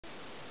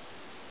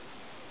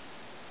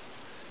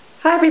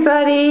Hi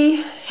everybody,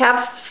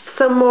 have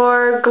some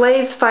more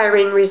glaze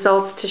firing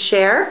results to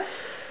share.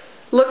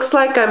 Looks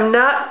like I'm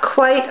not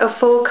quite a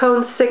full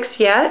cone 6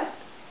 yet.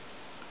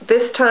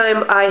 This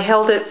time I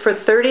held it for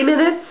 30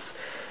 minutes.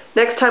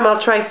 Next time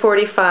I'll try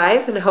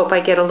 45 and hope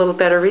I get a little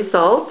better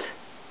result.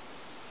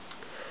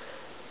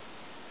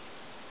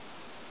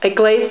 I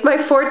glazed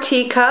my 4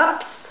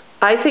 teacups.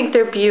 I think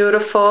they're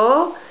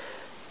beautiful.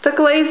 The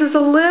glaze is a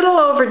little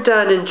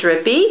overdone and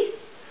drippy.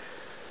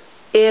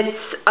 It's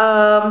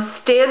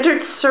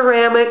standard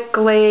ceramic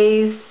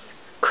glaze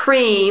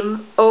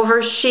cream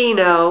over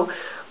Chino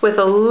with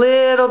a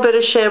little bit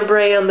of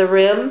chambray on the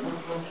rim.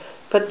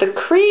 But the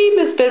cream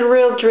has been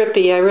real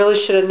drippy. I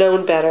really should have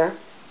known better.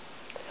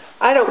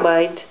 I don't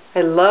mind.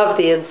 I love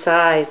the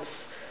insides.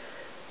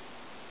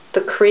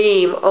 The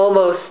cream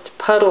almost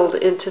puddled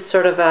into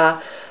sort of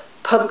a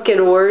pumpkin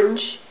orange,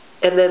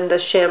 and then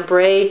the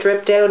chambray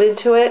dripped down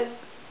into it.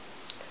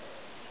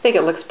 I think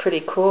it looks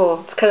pretty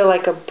cool. It's kind of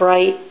like a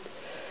bright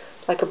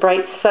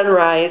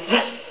sunrise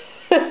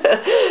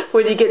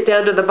when you get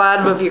down to the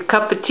bottom of your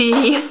cup of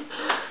tea.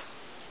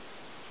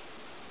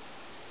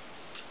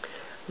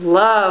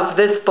 Love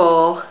this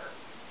bowl.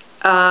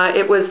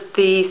 It was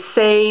the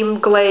same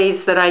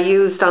glaze that I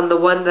used on the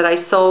one that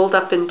I sold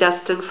up in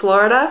Destin,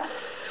 Florida.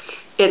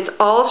 It's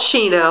all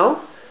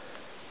Chino,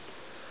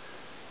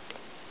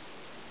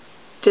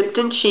 dipped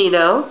in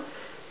Chino,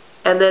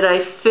 and then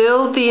I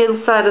filled the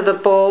inside of the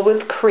bowl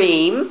with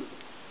cream.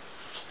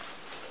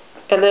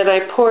 And then I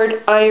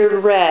poured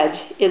iron red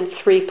in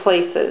 3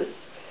 places.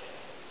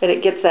 And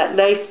it gets that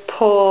nice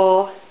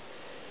pull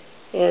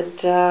and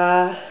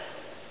I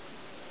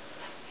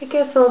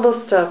guess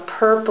almost a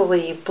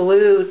purpley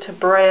blue to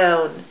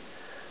brown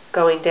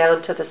going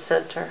down to the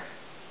center.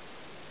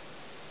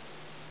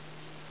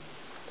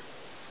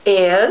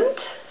 And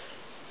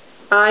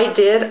I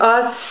did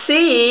a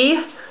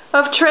sea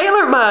of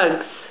trailer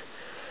mugs.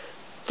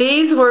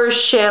 These were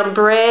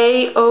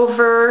chambray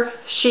over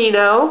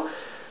Chino.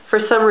 For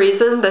some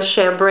reason, the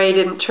chambray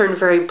didn't turn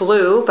very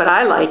blue, but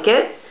I like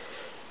it.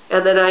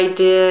 And then I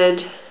did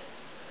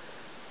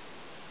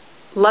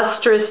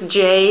lustrous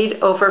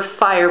jade over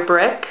fire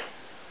brick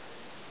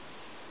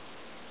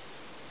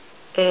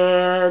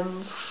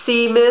and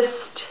sea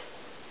mist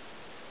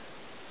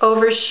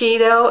over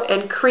Chino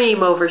and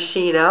cream over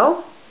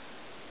Chino.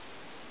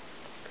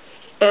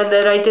 And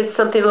then I did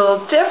something a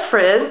little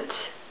different.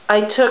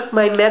 I took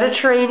my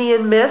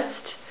Mediterranean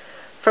mist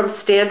from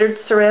standard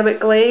ceramic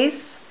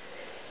glaze,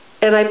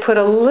 and I put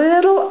a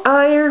little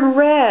iron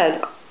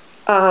red,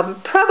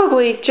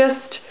 probably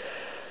just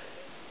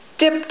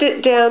dipped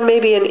it down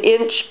maybe an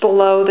inch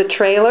below the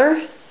trailer,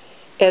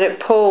 and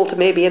it pulled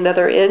maybe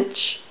another inch.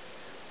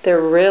 They're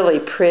really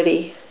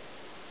pretty.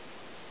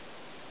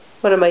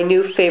 One of my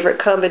new favorite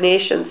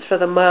combinations for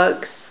the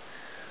mugs.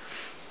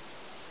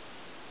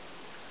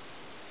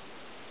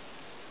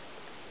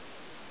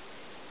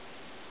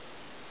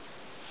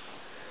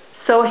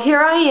 So here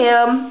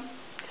I am,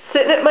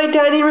 sitting at my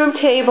dining room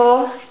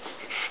table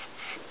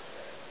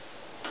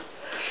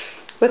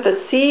with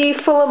a sea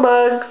full of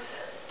mugs,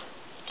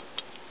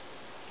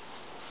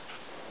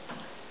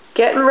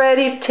 getting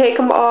ready to take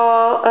them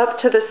all up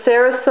to the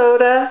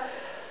Sarasota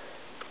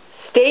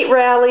State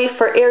Rally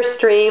for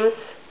Airstreams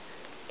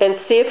and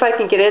see if I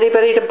can get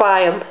anybody to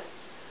buy them.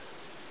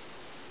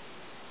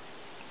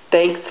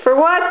 Thanks for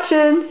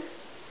watching.